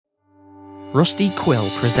Rusty Quill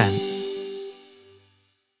presents.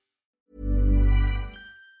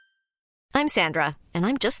 I'm Sandra, and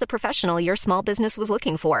I'm just the professional your small business was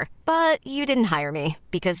looking for. But you didn't hire me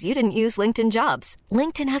because you didn't use LinkedIn Jobs.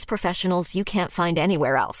 LinkedIn has professionals you can't find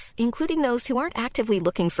anywhere else, including those who aren't actively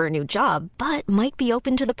looking for a new job, but might be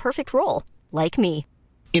open to the perfect role, like me.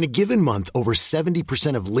 In a given month, over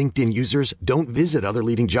 70% of LinkedIn users don't visit other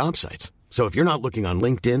leading job sites. So if you're not looking on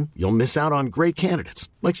LinkedIn, you'll miss out on great candidates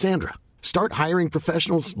like Sandra. Start hiring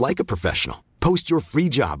professionals like a professional. Post your free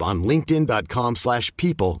job on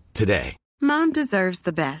linkedin.com/people today. Mom deserves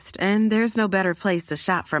the best, and there's no better place to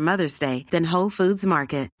shop for Mother's Day than Whole Foods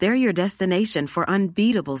Market. They're your destination for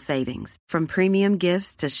unbeatable savings, from premium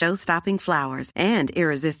gifts to show-stopping flowers and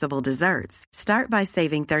irresistible desserts. Start by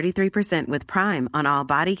saving 33% with Prime on all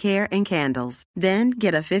body care and candles. Then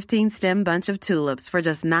get a 15-stem bunch of tulips for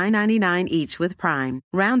just $9.99 each with Prime.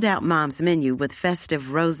 Round out Mom's menu with festive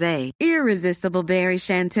rosé, irresistible berry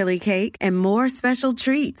chantilly cake, and more special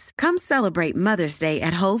treats. Come celebrate Mother's Day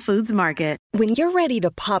at Whole Foods Market. When you're ready to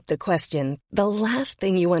pop the question, the last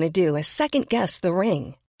thing you want to do is second-guess the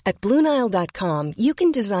ring. At BlueNile.com, you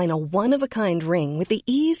can design a one-of-a-kind ring with the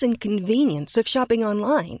ease and convenience of shopping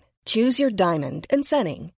online. Choose your diamond and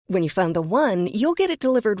setting. When you find the one, you'll get it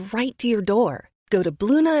delivered right to your door. Go to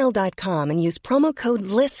BlueNile.com and use promo code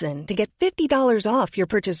LISTEN to get $50 off your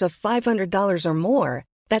purchase of $500 or more.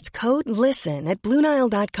 That's code LISTEN at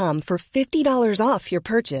BlueNile.com for $50 off your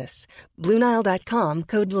purchase. BlueNile.com,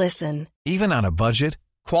 code LISTEN. Even on a budget,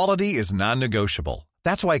 quality is non-negotiable.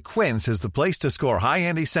 That's why Quince is the place to score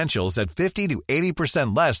high-end essentials at 50 to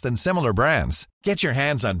 80% less than similar brands. Get your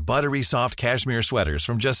hands on buttery soft cashmere sweaters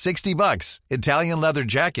from just $60, Italian leather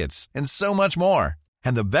jackets, and so much more.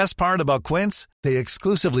 And the best part about Quince, they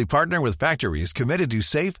exclusively partner with factories committed to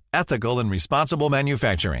safe, ethical, and responsible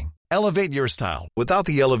manufacturing. Elevate your style without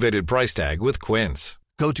the elevated price tag with Quince.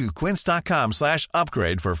 Go to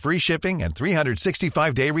quince.com/upgrade for free shipping and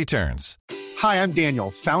 365-day returns. Hi, I'm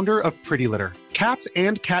Daniel, founder of Pretty Litter. Cats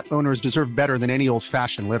and cat owners deserve better than any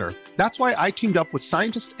old-fashioned litter. That's why I teamed up with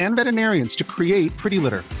scientists and veterinarians to create Pretty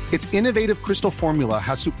Litter. Its innovative crystal formula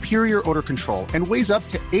has superior odor control and weighs up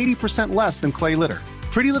to 80% less than clay litter.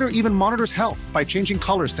 Pretty Litter even monitors health by changing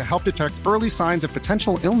colors to help detect early signs of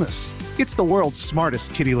potential illness. It's the world's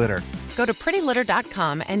smartest kitty litter. Go to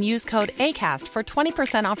prettylitter.com and use code ACAST for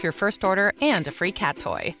 20% off your first order and a free cat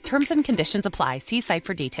toy. Terms and conditions apply. See site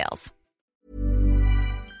for details.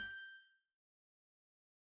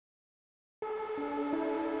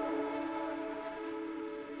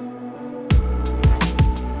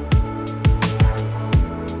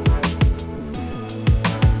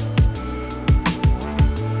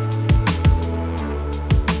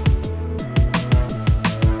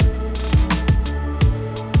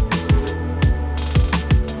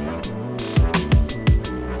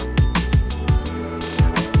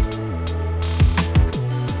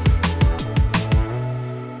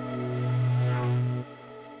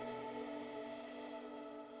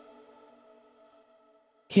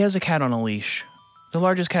 He has a cat on a leash. The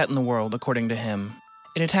largest cat in the world, according to him.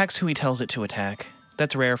 It attacks who he tells it to attack.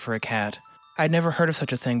 That's rare for a cat. I'd never heard of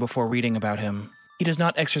such a thing before reading about him. He does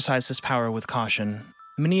not exercise this power with caution.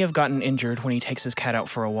 Many have gotten injured when he takes his cat out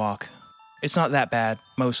for a walk. It's not that bad,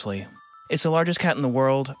 mostly. It's the largest cat in the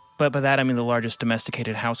world, but by that I mean the largest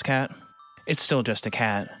domesticated house cat. It's still just a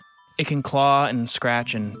cat. It can claw and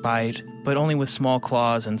scratch and bite, but only with small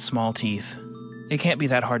claws and small teeth. It can't be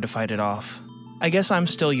that hard to fight it off. I guess I'm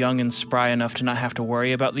still young and spry enough to not have to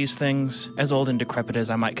worry about these things, as old and decrepit as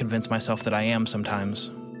I might convince myself that I am sometimes.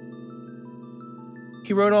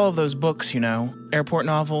 He wrote all of those books, you know, airport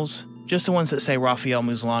novels, just the ones that say Rafael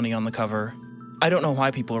Muslani on the cover. I don't know why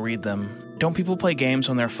people read them. Don't people play games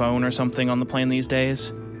on their phone or something on the plane these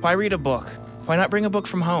days? Why read a book? Why not bring a book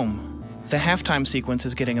from home? The halftime sequence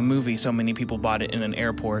is getting a movie, so many people bought it in an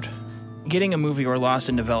airport. Getting a movie or lost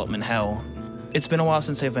in development hell. It's been a while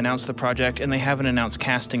since they've announced the project, and they haven't announced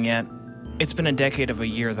casting yet. It's been a decade of a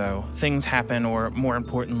year, though. Things happen, or more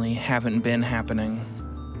importantly, haven't been happening.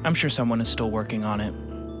 I'm sure someone is still working on it.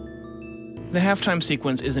 The halftime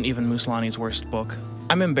sequence isn't even Muslani's worst book.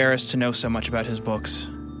 I'm embarrassed to know so much about his books.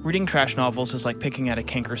 Reading trash novels is like picking at a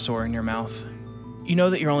canker sore in your mouth. You know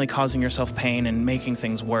that you're only causing yourself pain and making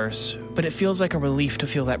things worse, but it feels like a relief to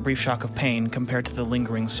feel that brief shock of pain compared to the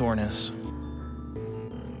lingering soreness.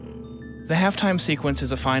 The halftime sequence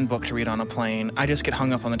is a fine book to read on a plane. I just get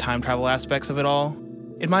hung up on the time travel aspects of it all.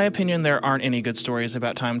 In my opinion, there aren't any good stories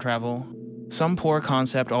about time travel. Some poor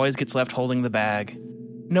concept always gets left holding the bag.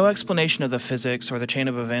 No explanation of the physics or the chain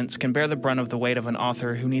of events can bear the brunt of the weight of an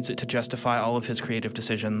author who needs it to justify all of his creative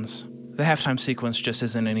decisions. The halftime sequence just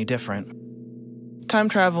isn't any different. Time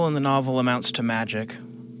travel in the novel amounts to magic.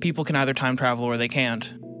 People can either time travel or they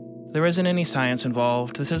can't. There isn't any science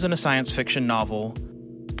involved. This isn't a science fiction novel.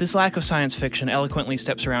 This lack of science fiction eloquently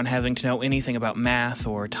steps around having to know anything about math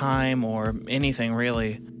or time or anything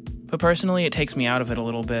really. But personally, it takes me out of it a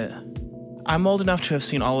little bit. I'm old enough to have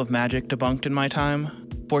seen all of magic debunked in my time.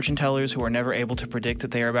 Fortune tellers who are never able to predict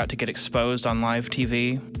that they are about to get exposed on live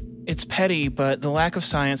TV. It's petty, but the lack of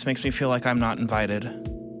science makes me feel like I'm not invited.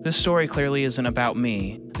 This story clearly isn't about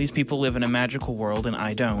me. These people live in a magical world and I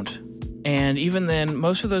don't. And even then,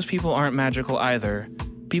 most of those people aren't magical either.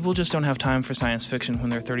 People just don't have time for science fiction when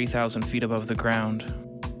they're 30,000 feet above the ground.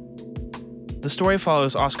 The story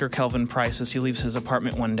follows Oscar Kelvin Price as he leaves his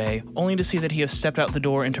apartment one day, only to see that he has stepped out the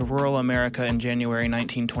door into rural America in January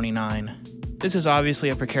 1929. This is obviously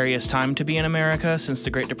a precarious time to be in America, since the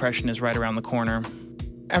Great Depression is right around the corner.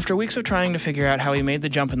 After weeks of trying to figure out how he made the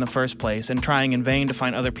jump in the first place, and trying in vain to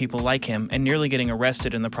find other people like him, and nearly getting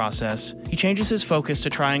arrested in the process, he changes his focus to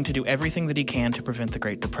trying to do everything that he can to prevent the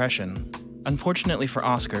Great Depression. Unfortunately for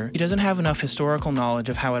Oscar, he doesn't have enough historical knowledge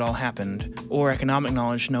of how it all happened, or economic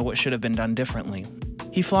knowledge to know what should have been done differently.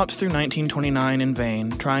 He flops through 1929 in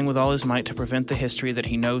vain, trying with all his might to prevent the history that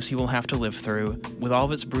he knows he will have to live through, with all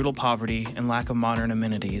of its brutal poverty and lack of modern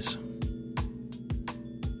amenities.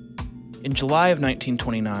 In July of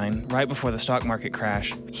 1929, right before the stock market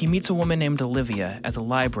crash, he meets a woman named Olivia at the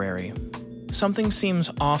library. Something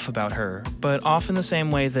seems off about her, but off in the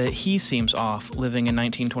same way that he seems off living in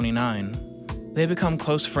 1929. They become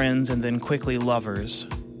close friends and then quickly lovers.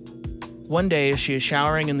 One day, as she is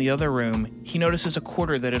showering in the other room, he notices a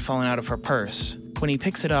quarter that had fallen out of her purse. When he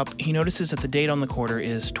picks it up, he notices that the date on the quarter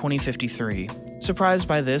is 2053. Surprised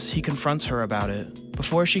by this, he confronts her about it.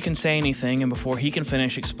 Before she can say anything and before he can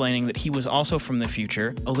finish explaining that he was also from the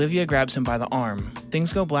future, Olivia grabs him by the arm.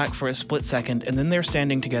 Things go black for a split second, and then they're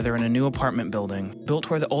standing together in a new apartment building, built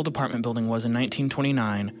where the old apartment building was in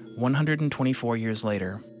 1929, 124 years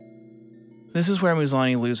later. This is where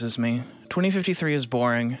Muslani loses me. 2053 is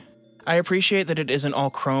boring. I appreciate that it isn't all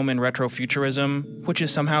chrome and retrofuturism, which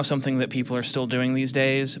is somehow something that people are still doing these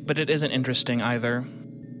days, but it isn't interesting either.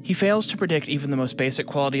 He fails to predict even the most basic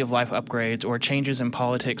quality of life upgrades or changes in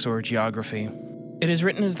politics or geography. It is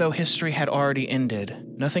written as though history had already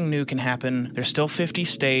ended. Nothing new can happen. There's still 50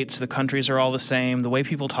 states, the countries are all the same, the way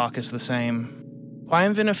people talk is the same. Why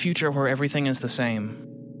invent a future where everything is the same?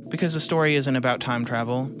 Because the story isn't about time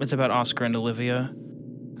travel, it's about Oscar and Olivia.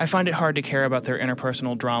 I find it hard to care about their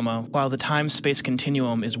interpersonal drama, while the time-space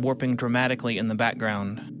continuum is warping dramatically in the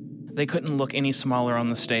background. They couldn't look any smaller on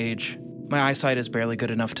the stage. My eyesight is barely good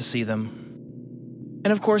enough to see them.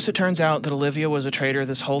 And of course, it turns out that Olivia was a traitor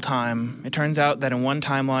this whole time. It turns out that in one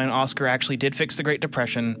timeline, Oscar actually did fix the Great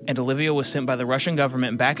Depression, and Olivia was sent by the Russian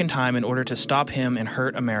government back in time in order to stop him and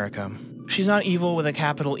hurt America. She's not evil with a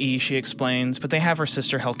capital E, she explains, but they have her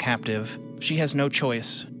sister held captive. She has no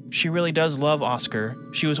choice. She really does love Oscar.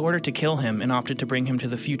 She was ordered to kill him and opted to bring him to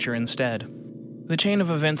the future instead. The chain of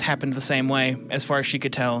events happened the same way, as far as she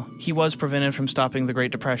could tell. He was prevented from stopping the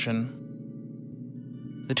Great Depression.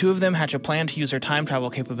 The two of them hatch a plan to use their time travel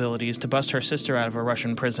capabilities to bust her sister out of a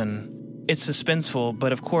Russian prison. It's suspenseful,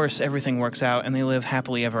 but of course everything works out and they live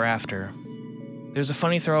happily ever after. There's a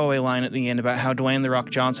funny throwaway line at the end about how Dwayne "The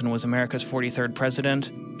Rock" Johnson was America's 43rd president,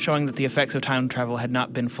 showing that the effects of time travel had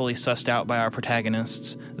not been fully sussed out by our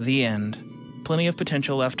protagonists. The end. Plenty of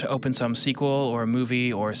potential left to open some sequel or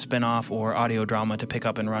movie or spin-off or audio drama to pick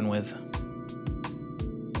up and run with.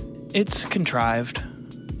 It's contrived.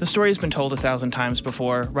 The story's been told 1,000 times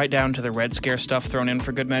before, right down to the Red Scare stuff thrown in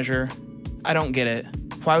for good measure. I don't get it.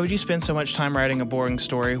 Why would you spend so much time writing a boring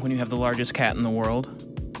story when you have the largest cat in the world?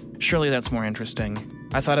 Surely that's more interesting.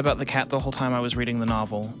 I thought about the cat the whole time I was reading the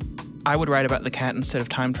novel. I would write about the cat instead of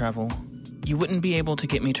time travel. You wouldn't be able to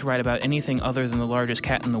get me to write about anything other than the largest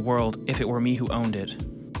cat in the world if it were me who owned it.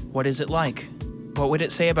 What is it like? What would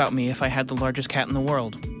it say about me if I had the largest cat in the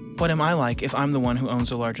world? What am I like if I'm the one who owns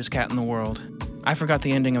the largest cat in the world? I forgot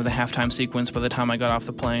the ending of the halftime sequence by the time I got off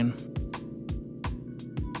the plane.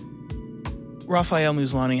 Rafael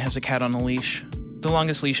Muslani has a cat on a leash. The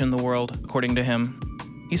longest leash in the world, according to him.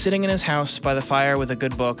 He's sitting in his house by the fire with a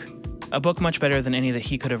good book. A book much better than any that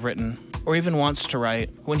he could have written, or even wants to write.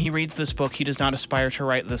 When he reads this book, he does not aspire to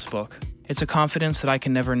write this book. It's a confidence that I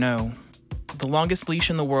can never know. The longest leash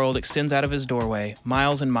in the world extends out of his doorway,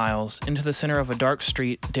 miles and miles, into the center of a dark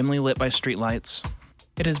street, dimly lit by streetlights.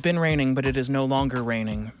 It has been raining, but it is no longer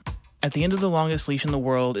raining. At the end of the longest leash in the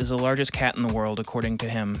world is the largest cat in the world, according to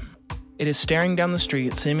him. It is staring down the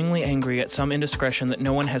street, seemingly angry at some indiscretion that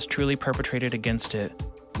no one has truly perpetrated against it.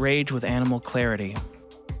 Rage with animal clarity.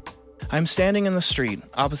 I'm standing in the street,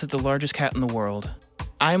 opposite the largest cat in the world.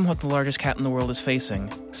 I am what the largest cat in the world is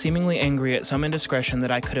facing, seemingly angry at some indiscretion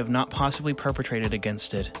that I could have not possibly perpetrated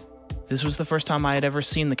against it. This was the first time I had ever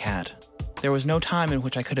seen the cat. There was no time in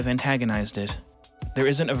which I could have antagonized it. There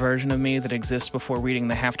isn't a version of me that exists before reading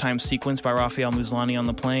the halftime sequence by Rafael Muslani on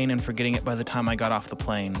the plane and forgetting it by the time I got off the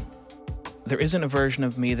plane. There isn't a version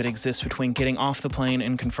of me that exists between getting off the plane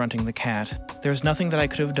and confronting the cat. There's nothing that I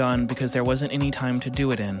could have done because there wasn't any time to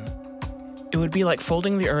do it in. It would be like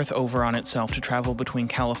folding the earth over on itself to travel between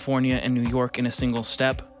California and New York in a single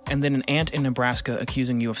step, and then an ant in Nebraska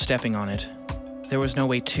accusing you of stepping on it. There was no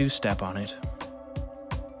way to step on it.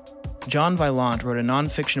 John Vaillant wrote a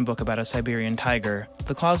non-fiction book about a Siberian tiger,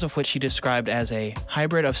 the claws of which he described as a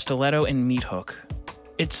hybrid of stiletto and meat hook.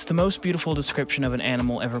 It's the most beautiful description of an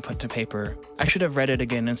animal ever put to paper. I should have read it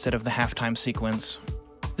again instead of the halftime sequence.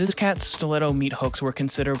 This cat's stiletto meat hooks were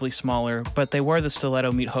considerably smaller, but they were the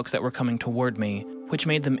stiletto meat hooks that were coming toward me, which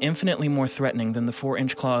made them infinitely more threatening than the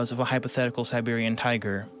 4-inch claws of a hypothetical Siberian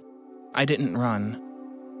tiger. I didn't run.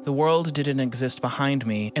 The world didn't exist behind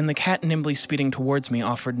me, and the cat nimbly speeding towards me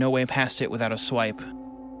offered no way past it without a swipe.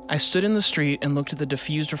 I stood in the street and looked at the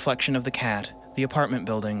diffused reflection of the cat, the apartment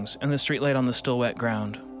buildings, and the streetlight on the still wet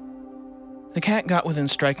ground. The cat got within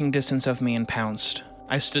striking distance of me and pounced.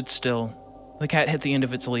 I stood still. The cat hit the end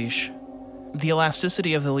of its leash. The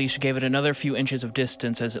elasticity of the leash gave it another few inches of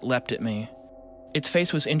distance as it leapt at me. Its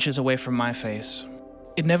face was inches away from my face.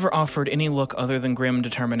 It never offered any look other than grim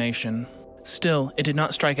determination. Still, it did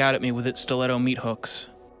not strike out at me with its stiletto meat hooks.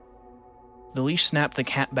 The leash snapped the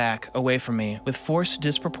cat back, away from me, with force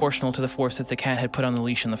disproportional to the force that the cat had put on the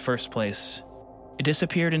leash in the first place. It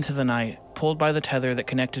disappeared into the night, pulled by the tether that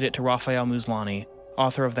connected it to Rafael Muslani,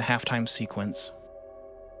 author of the halftime sequence.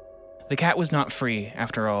 The cat was not free,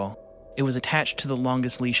 after all. It was attached to the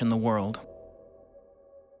longest leash in the world.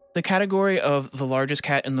 The category of the largest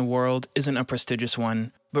cat in the world isn't a prestigious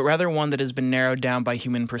one, but rather one that has been narrowed down by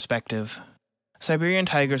human perspective. Siberian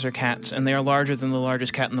tigers are cats, and they are larger than the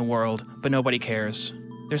largest cat in the world, but nobody cares.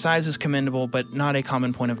 Their size is commendable, but not a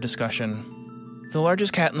common point of discussion. The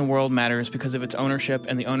largest cat in the world matters because of its ownership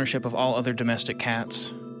and the ownership of all other domestic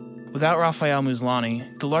cats. Without Rafael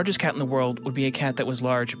Muslani, the largest cat in the world would be a cat that was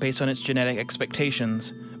large based on its genetic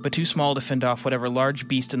expectations, but too small to fend off whatever large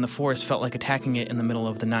beast in the forest felt like attacking it in the middle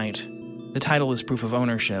of the night. The title is proof of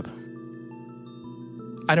ownership.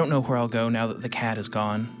 I don't know where I'll go now that the cat is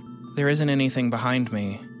gone. There isn't anything behind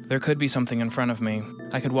me. There could be something in front of me.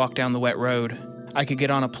 I could walk down the wet road. I could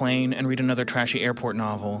get on a plane and read another trashy airport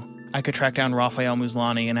novel. I could track down Rafael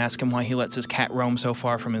Muslani and ask him why he lets his cat roam so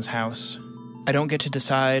far from his house. I don't get to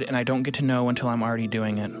decide, and I don't get to know until I'm already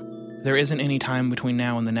doing it. There isn't any time between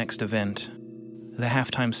now and the next event. The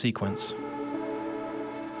halftime sequence.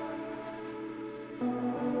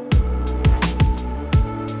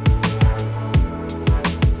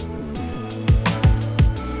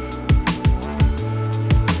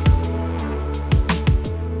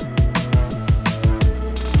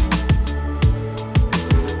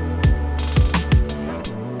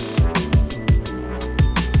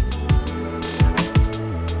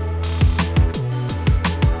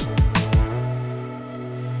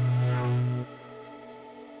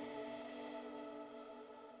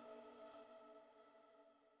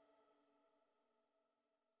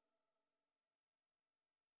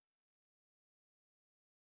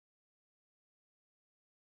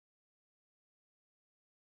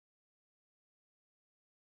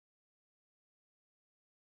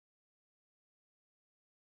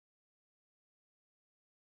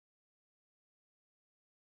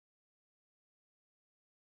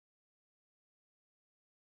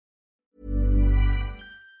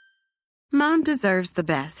 Mom deserves the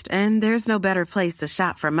best, and there's no better place to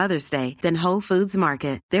shop for Mother's Day than Whole Foods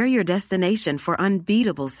Market. They're your destination for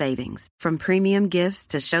unbeatable savings, from premium gifts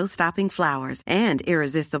to show-stopping flowers and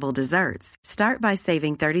irresistible desserts. Start by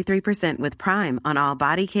saving 33% with Prime on all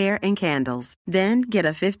body care and candles. Then get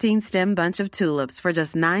a 15-stem bunch of tulips for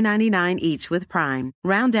just $9.99 each with Prime.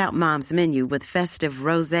 Round out Mom's menu with festive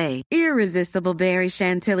rosé, irresistible berry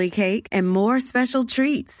chantilly cake, and more special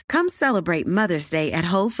treats. Come celebrate Mother's Day at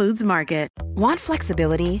Whole Foods Market. Want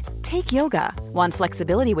flexibility? Take yoga. Want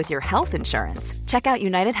flexibility with your health insurance? Check out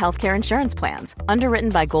United Healthcare Insurance Plans. Underwritten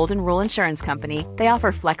by Golden Rule Insurance Company, they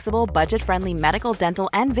offer flexible, budget-friendly medical, dental,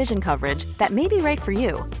 and vision coverage that may be right for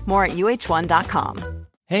you. More at uh1.com.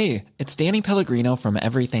 Hey, it's Danny Pellegrino from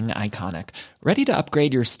Everything Iconic. Ready to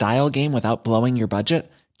upgrade your style game without blowing your budget?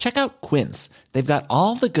 Check out Quince. They've got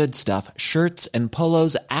all the good stuff, shirts and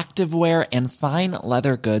polos, activewear, and fine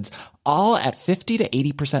leather goods, all at 50 to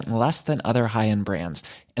 80% less than other high-end brands.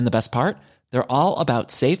 And the best part? They're all about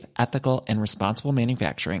safe, ethical, and responsible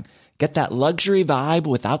manufacturing. Get that luxury vibe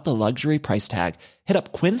without the luxury price tag. Hit up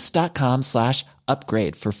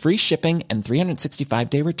quince.com/upgrade for free shipping and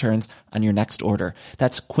 365-day returns on your next order.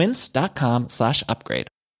 That's quince.com/upgrade.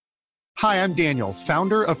 Hi, I'm Daniel,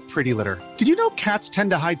 founder of Pretty Litter. Did you know cats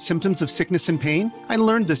tend to hide symptoms of sickness and pain? I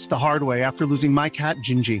learned this the hard way after losing my cat,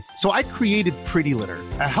 Gingy. So I created Pretty Litter,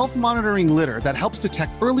 a health monitoring litter that helps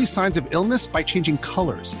detect early signs of illness by changing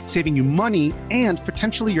colors, saving you money and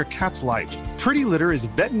potentially your cat's life. Pretty Litter is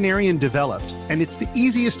veterinarian developed, and it's the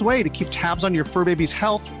easiest way to keep tabs on your fur baby's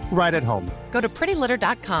health right at home. Go to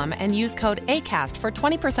prettylitter.com and use code ACAST for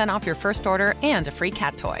 20% off your first order and a free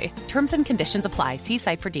cat toy. Terms and conditions apply. See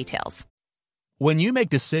site for details. When you make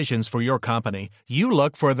decisions for your company, you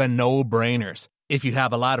look for the no-brainers. If you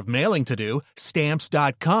have a lot of mailing to do,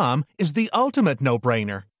 Stamps.com is the ultimate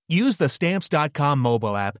no-brainer. Use the Stamps.com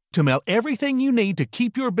mobile app to mail everything you need to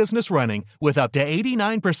keep your business running with up to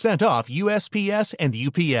 89% off USPS and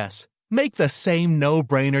UPS. Make the same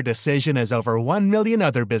no-brainer decision as over 1 million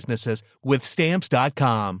other businesses with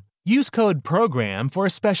Stamps.com. Use code PROGRAM for a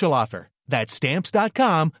special offer. That's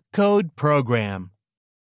Stamps.com, code PROGRAM.